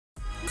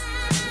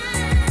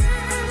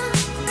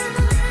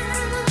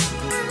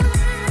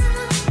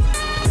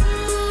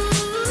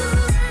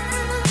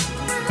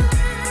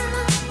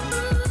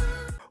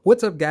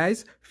What's up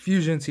guys,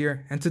 FuZzionZ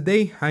here, and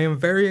today I am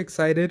very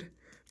excited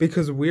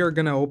because we are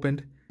gonna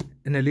open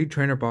an Elite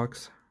Trainer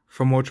box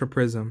from Ultra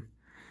Prism.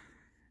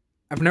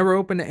 I've never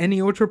opened any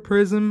Ultra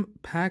Prism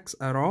packs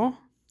at all,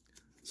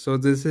 so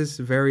this is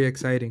very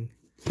exciting.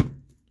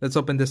 Let's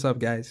open this up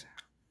guys.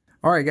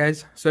 Alright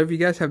guys, so if you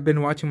guys have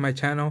been watching my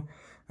channel,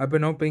 I've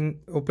been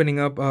opening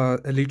up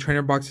Elite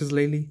Trainer boxes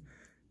lately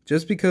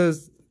just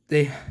because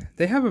they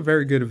have a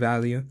very good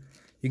value.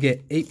 You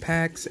get 8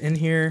 packs in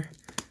here.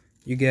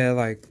 You get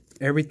like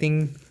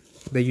everything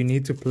that you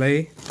need to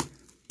play.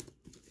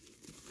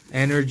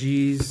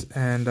 Energies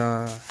and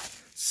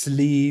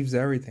sleeves,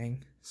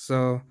 everything.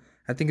 So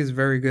I think it's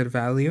very good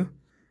value.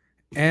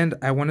 And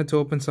I wanted to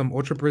open some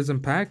Ultra Prism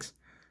packs.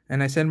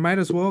 And I said might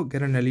as well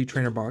get an Elite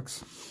Trainer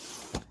box.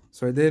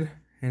 So I did.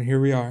 And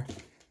here we are.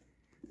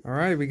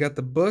 Alright, we got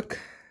the book.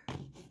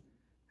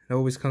 It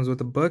always comes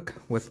with a book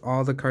with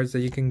all the cards that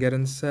you can get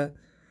in the set.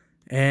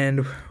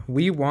 And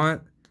we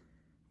want,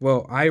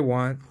 well, I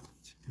want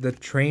the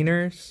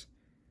trainers.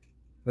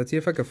 Let's see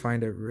if I can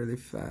find it really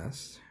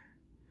fast.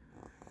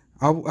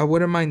 I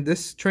wouldn't mind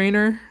this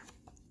trainer,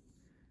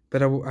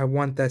 but I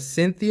want that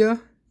Cynthia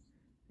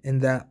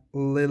and that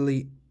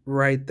Lily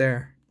right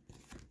there.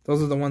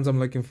 Those are the ones I'm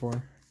looking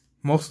for.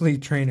 Mostly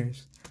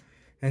trainers.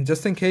 And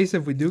just in case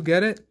if we do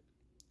get it,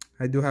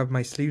 I do have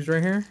my sleeves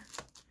right here.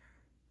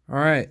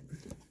 Alright.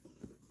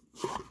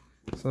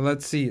 So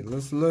let's see.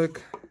 Let's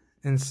look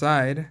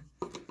inside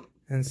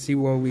and see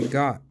what we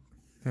got.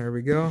 There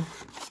we go.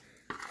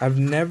 I've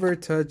never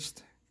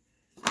touched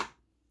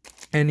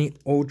any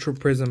Ultra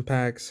Prism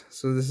packs,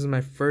 so this is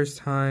my first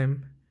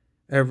time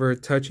ever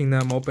touching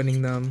them,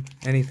 opening them,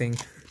 anything.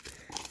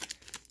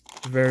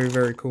 Very,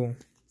 very cool.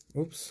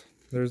 Oops,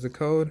 there's the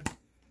code.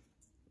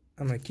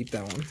 I'm gonna keep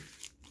that one.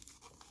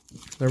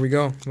 There we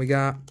go. We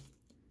got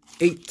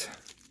 8.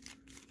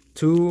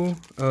 2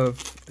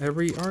 of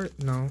every art?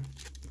 No,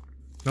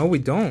 we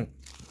don't.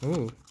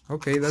 Oh,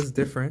 okay, that's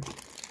different.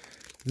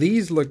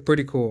 These look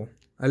pretty cool.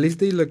 At least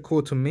they look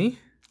cool to me.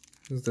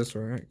 Is this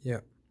right? Yeah.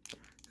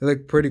 They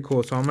look pretty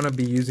cool, so I'm going to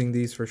be using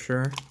these for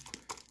sure.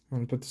 I'm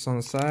going to put this on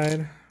the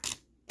side.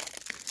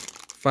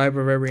 5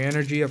 of every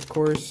energy, of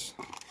course.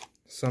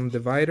 Some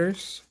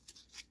dividers.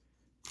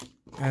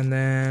 And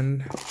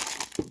then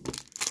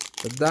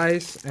the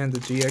dice and the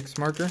GX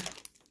marker.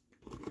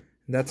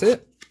 That's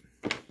it.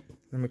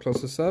 Let me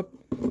close this up.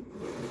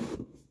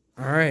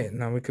 Alright,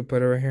 now we could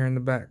put it right here in the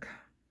back.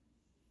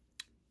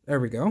 There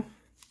we go.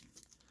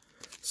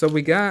 So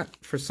we got,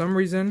 for some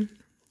reason,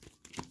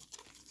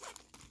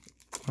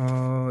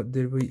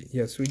 did we?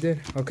 Yes, we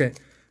did. Okay,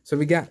 so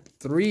we got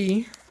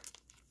 3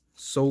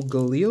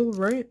 Solgaleo,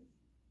 right?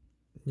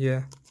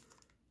 Yeah,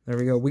 there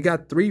we go. We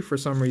got 3 for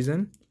some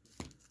reason.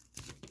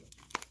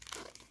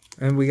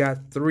 And we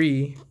got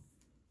 3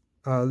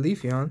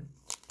 Leafeon.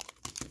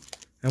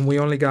 And we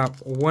only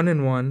got 1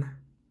 in 1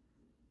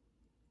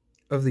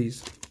 of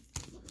these.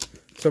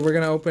 So we're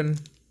going to open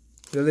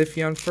the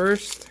Leafeon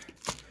first.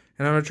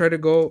 And I'm going to try to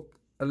go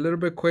a little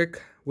bit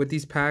quick with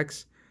these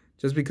packs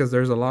just because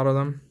there's a lot of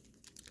them.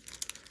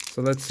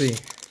 So let's see.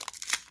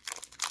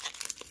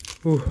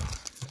 Ooh,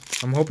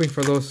 I'm hoping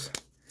for those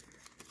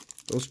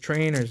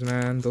trainers,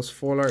 man. Those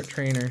full art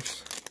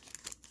trainers.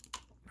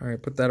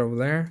 Alright, put that over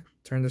there.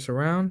 Turn this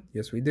around.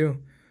 Yes, we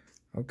do.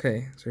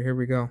 Okay, so here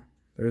we go.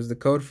 There's the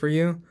code for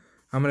you.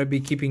 I'm going to be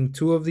keeping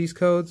 2 of these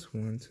codes.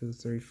 1, 2,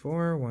 3,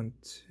 4. 1,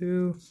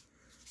 2.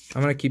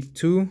 I'm going to keep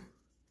 2.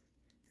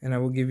 And I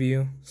will give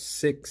you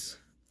 6.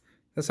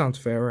 That sounds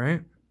fair,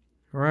 right?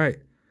 Alright.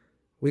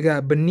 We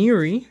got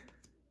Baniri.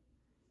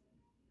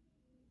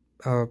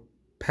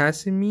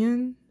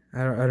 Passimian.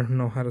 I don't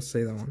know how to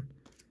say that one.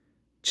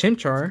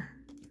 Chimchar.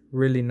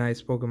 Really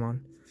nice Pokemon.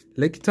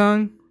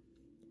 Lickitung.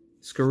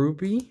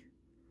 Skorupi.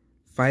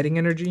 Fighting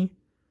Energy.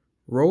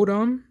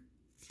 Rotom.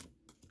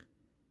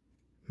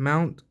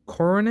 Mount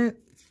Coronet.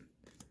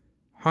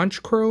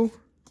 Honchkrow.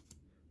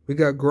 We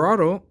got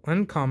Grotto.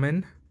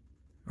 Uncommon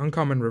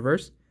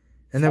reverse.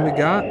 And then we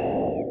got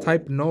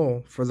Type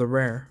Null for the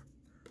rare.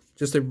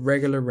 Just a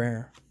regular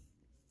rare.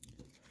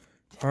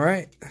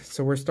 Alright,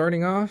 so we're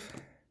starting off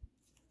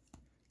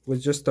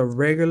with just a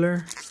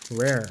regular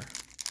rare.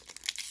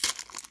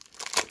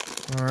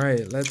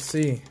 Alright, let's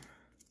see.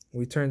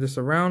 We turn this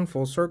around,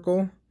 full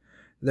circle.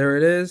 There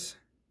it is.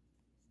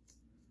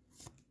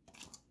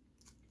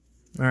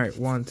 Alright,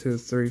 1, 2,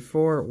 3,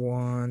 4.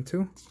 1,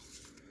 2.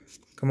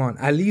 Come on,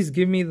 at least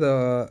give me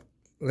the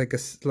like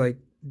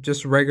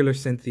just regular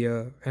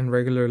Cynthia and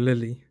regular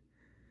Lily.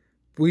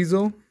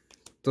 Weasel,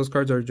 those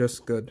cards are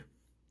just good.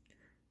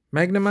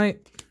 Magnemite,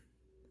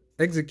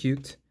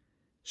 Execute,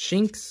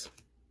 Shinx,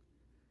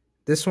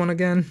 this one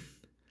again,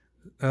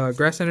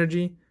 Grass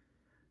Energy,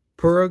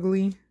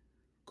 Purugly,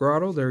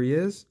 Grotto, there he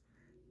is,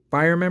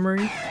 Fire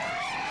Memory,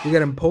 we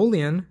got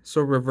Empoleon,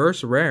 so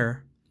reverse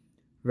rare,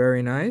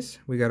 very nice,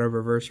 we got a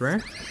reverse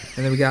rare,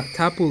 and then we got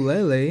Tapu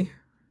Lele,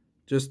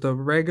 just a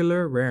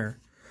regular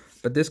rare.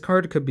 But this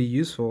card could be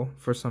useful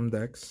for some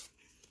decks.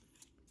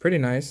 Pretty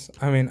nice.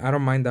 I mean, I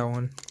don't mind that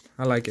one.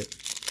 I like it.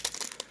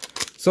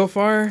 So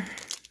far,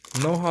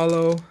 no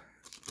holo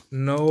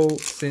no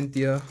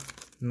Cynthia,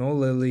 no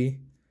Lily,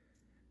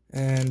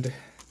 and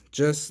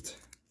just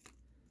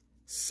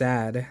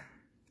sad.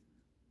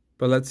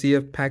 But let's see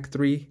if pack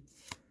 3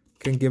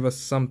 can give us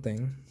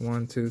something.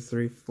 1, 2,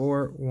 3,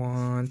 4.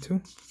 1,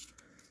 2.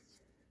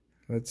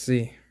 Let's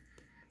see.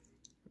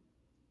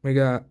 We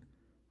got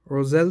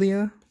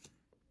Roselia,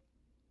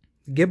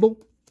 Gibble,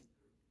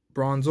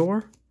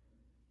 Bronzor,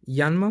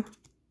 Yanma.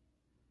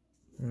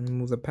 Let me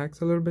move the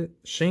packs a little bit.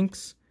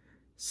 Shinx,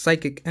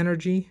 Psychic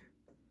Energy,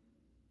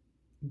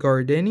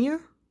 Gardenia.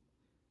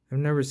 I've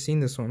never seen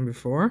this one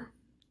before.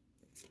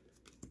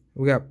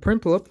 We got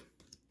Prinplup,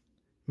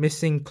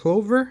 Missing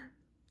Clover.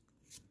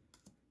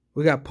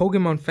 We got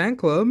Pokemon Fan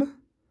Club.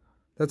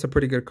 That's a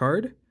pretty good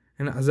card.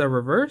 And as a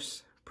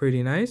reverse,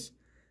 pretty nice.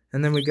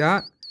 And then we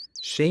got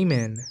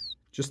Shaman,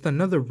 just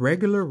another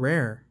regular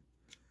rare.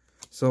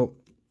 So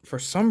for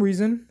some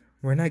reason,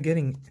 we're not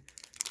getting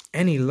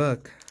any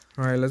luck.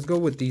 All right, let's go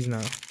with these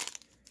now.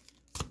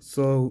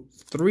 So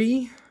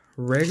 3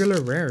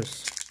 regular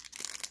rares.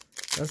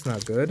 That's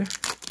not good.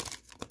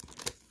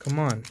 Come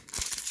on,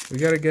 we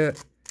gotta get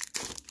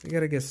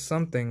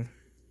something.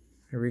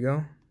 Here we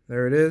go.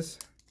 There it is.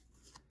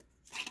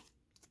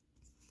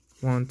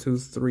 1, 2,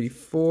 3,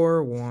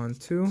 4. 1,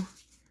 2.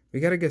 We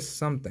gotta get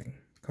something.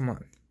 Come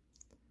on.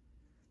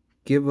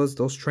 Give us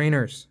those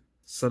trainers.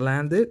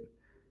 Salandit,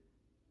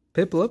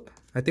 Piplup.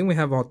 I think we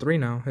have all 3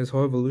 now. His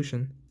whole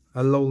evolution.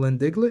 Alolan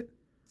Diglett,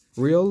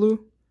 Riolu,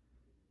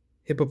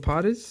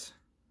 Hippopotas,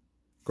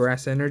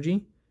 Grass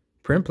Energy,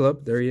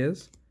 Prinplup. There he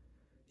is.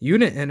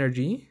 Unit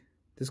Energy.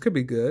 This could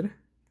be good.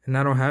 And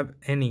I don't have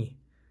any.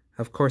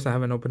 Of course, I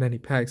haven't opened any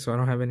packs, so I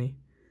don't have any.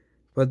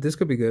 But this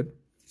could be good.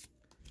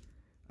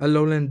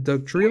 Alolan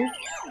Dugtrio,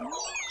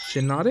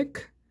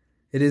 Shiinotic.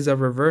 It is a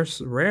reverse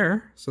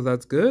rare, so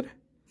that's good.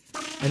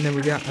 And then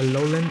we got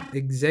Alolan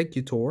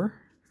Executor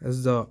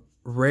as the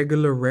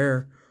regular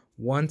rare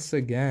once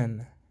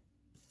again.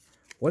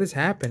 What is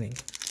happening?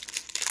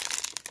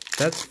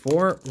 That's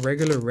 4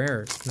 regular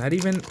rares. Not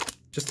even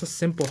just a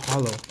simple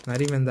holo.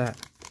 Not even that.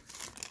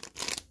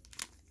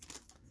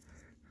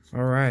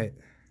 All right.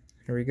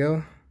 Here we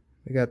go.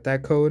 We got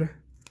that code.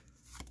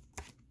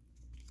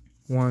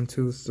 1,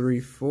 2, 3,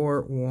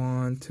 4.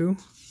 1, 2.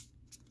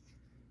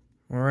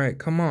 All right,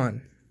 come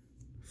on.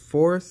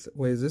 4th.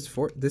 Wait, is this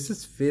 4th? This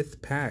is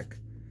 5th pack.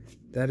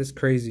 That is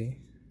crazy.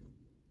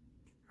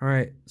 All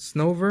right,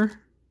 Snover,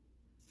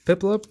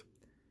 Piplup,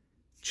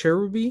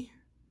 Cherubi,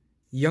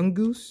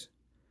 Yungoos,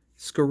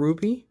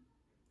 Skorupi,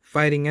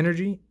 Fighting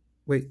Energy.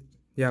 Wait,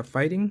 yeah,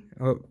 Fighting.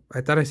 Oh,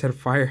 I thought I said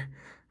Fire.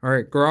 All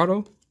right,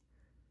 Grotto,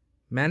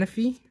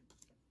 Manaphy,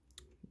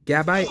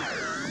 Gabite.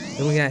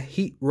 Then we got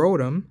Heat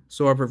Rotom,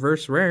 so a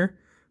reverse rare.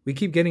 We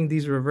keep getting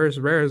these reverse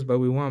rares, but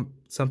we want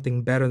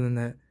something better than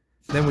that.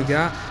 Then we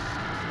got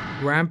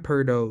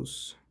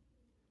Rampardos.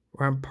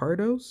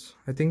 Rampardos?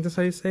 I think that's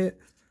how you say it.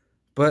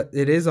 But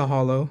it is a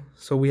holo,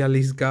 so we at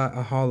least got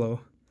a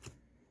holo.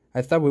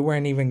 I thought we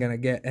weren't even going to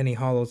get any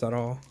holos at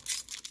all.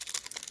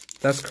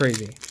 That's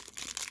crazy.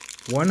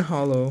 1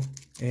 holo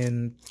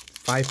in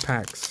 5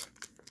 packs.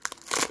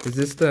 Is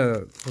this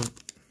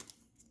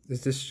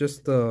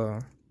just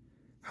the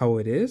how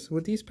it is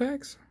with these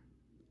packs?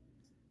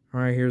 All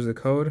right, here's the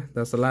code.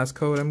 That's the last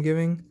code I'm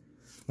giving.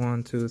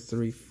 1, 2,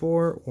 3,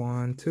 4.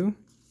 1, 2.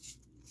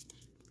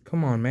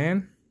 Come on,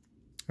 man.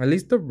 At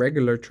least the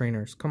regular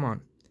trainers. Come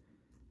on.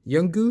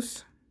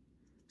 Yungoos,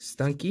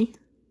 Stunky,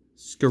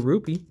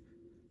 Skorupi,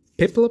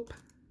 Piplup,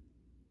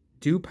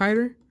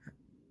 Dewpider.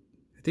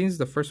 I think this is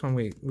the first one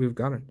we've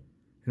gotten,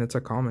 and it's a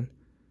common.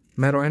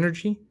 Metal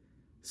Energy,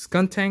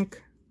 Skuntank,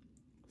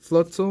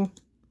 Floatzel,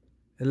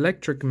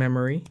 Electric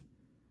Memory,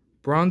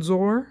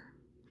 Bronzor,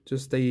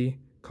 just a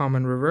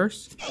common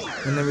reverse,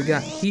 and then we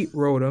got Heat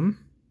Rotom,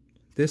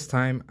 this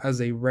time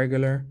as a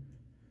regular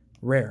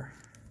rare.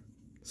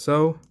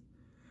 So,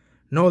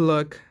 no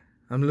luck.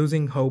 I'm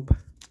losing hope.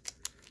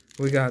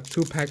 We got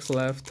 2 packs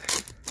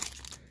left,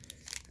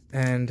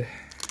 and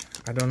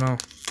I don't know.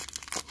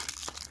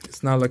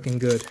 It's not looking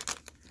good.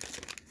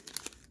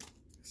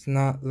 It's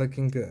not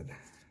looking good.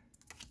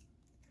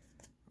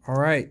 All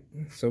right,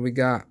 so we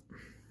got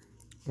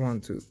 1,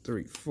 2,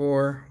 3,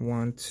 4.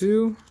 1,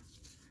 2.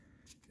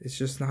 It's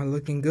just not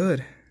looking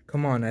good.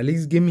 Come on, at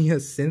least give me a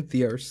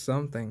Cynthia or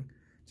something.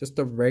 Just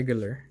a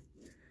regular.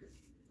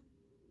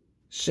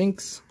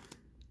 Shinx.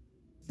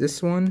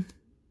 This one.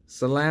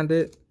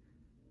 Salandit.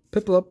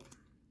 Piplup.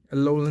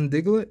 Alolan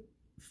Diglett.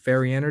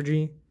 Fairy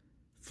Energy.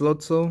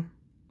 Floatzel.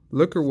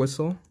 Looker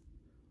Whistle.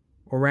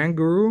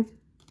 Oranguru.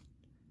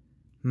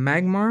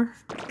 Magmar.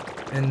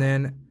 And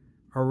then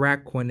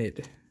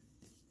Araquanid.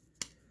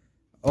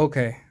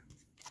 Okay.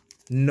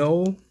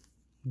 No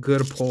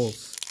good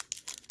pulls.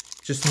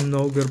 Just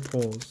no good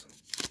pulls.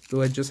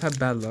 Do I just have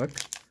bad luck?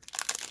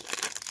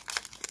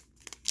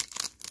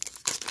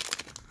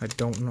 I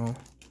don't know.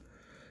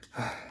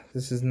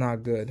 This is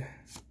not good.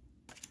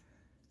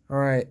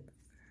 Alright.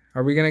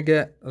 Are we gonna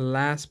get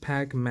last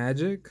pack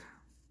magic?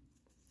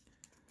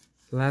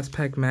 Last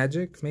pack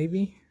magic,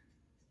 maybe?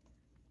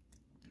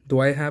 Do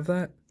I have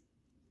that?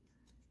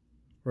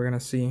 We're gonna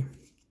see.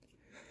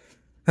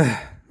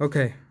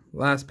 Okay,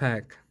 last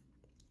pack.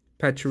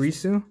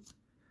 Pachirisu,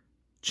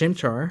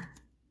 Chimchar,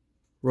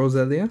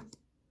 Roselia,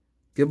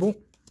 Gibble,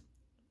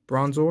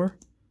 Bronzor,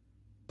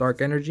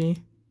 Dark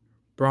Energy,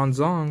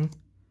 Bronzong,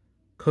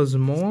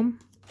 Cosmoem.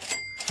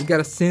 We got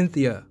a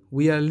Cynthia.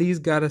 We at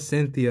least got a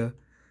Cynthia,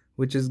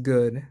 which is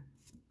good.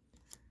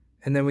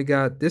 And then we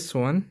got this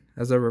one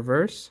as a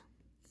reverse.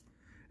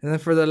 And then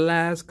for the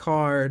last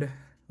card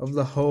of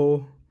the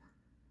whole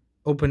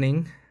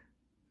opening,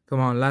 come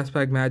on, last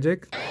pack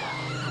magic.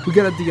 We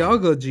got a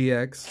Dialga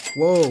GX.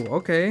 Whoa,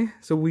 okay.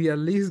 So we at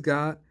least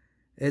got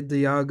a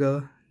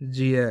Dialga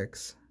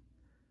GX.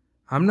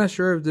 I'm not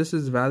sure if this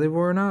is valuable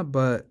or not,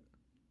 but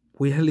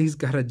we at least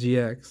got a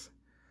GX.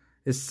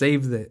 It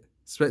saved it.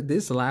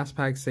 This last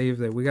pack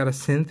saved it. We got a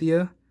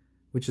Cynthia,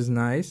 which is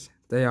nice.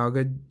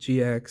 Dialga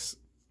GX.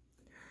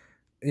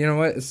 You know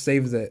what? It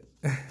saves it.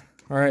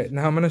 Alright,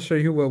 now I'm going to show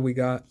you what we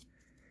got.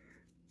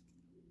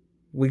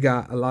 We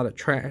got a lot of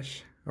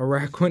trash.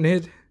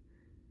 Araquanid,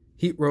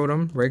 Heat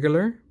Rotom,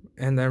 regular,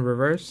 and then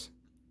reverse.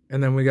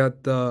 And then we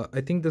got the,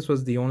 I think this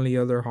was the only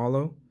other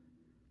holo.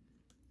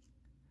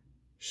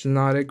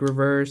 Shiinotic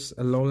reverse,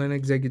 Alolan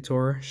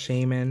Exeggutor,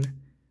 Shaman,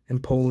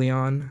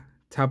 Empoleon,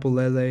 Tapu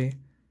Lele,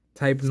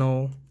 Type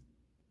Null.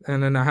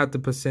 And then I had to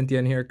put Cynthia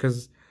in here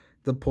because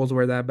the pulls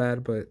were that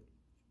bad, but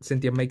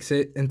Cynthia makes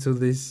it into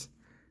this,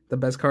 the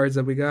best cards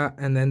that we got.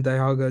 And then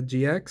Dialga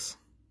GX.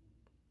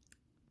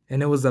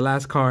 And it was the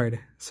last card,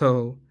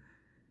 so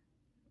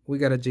we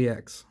got a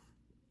GX.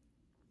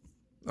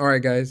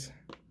 Alright guys,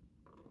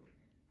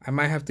 I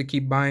might have to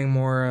keep buying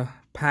more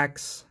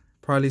packs,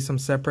 probably some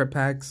separate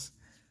packs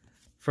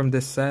from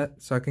this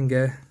set, so I can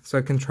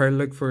try to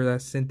look for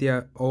that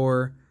Cynthia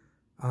or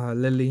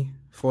Lily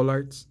full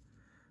arts.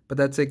 But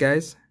that's it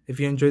guys. If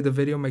you enjoyed the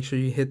video, make sure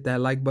you hit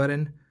that like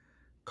button,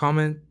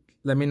 comment,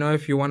 let me know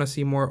if you want to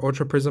see more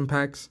Ultra Prism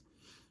packs,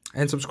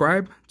 and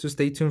subscribe to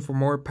stay tuned for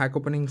more pack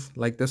openings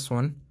like this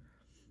one.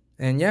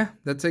 And yeah,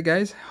 that's it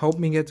guys. Help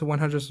me get to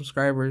 100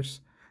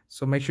 subscribers,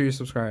 so make sure you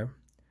subscribe.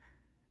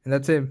 And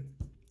that's it.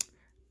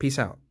 Peace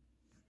out.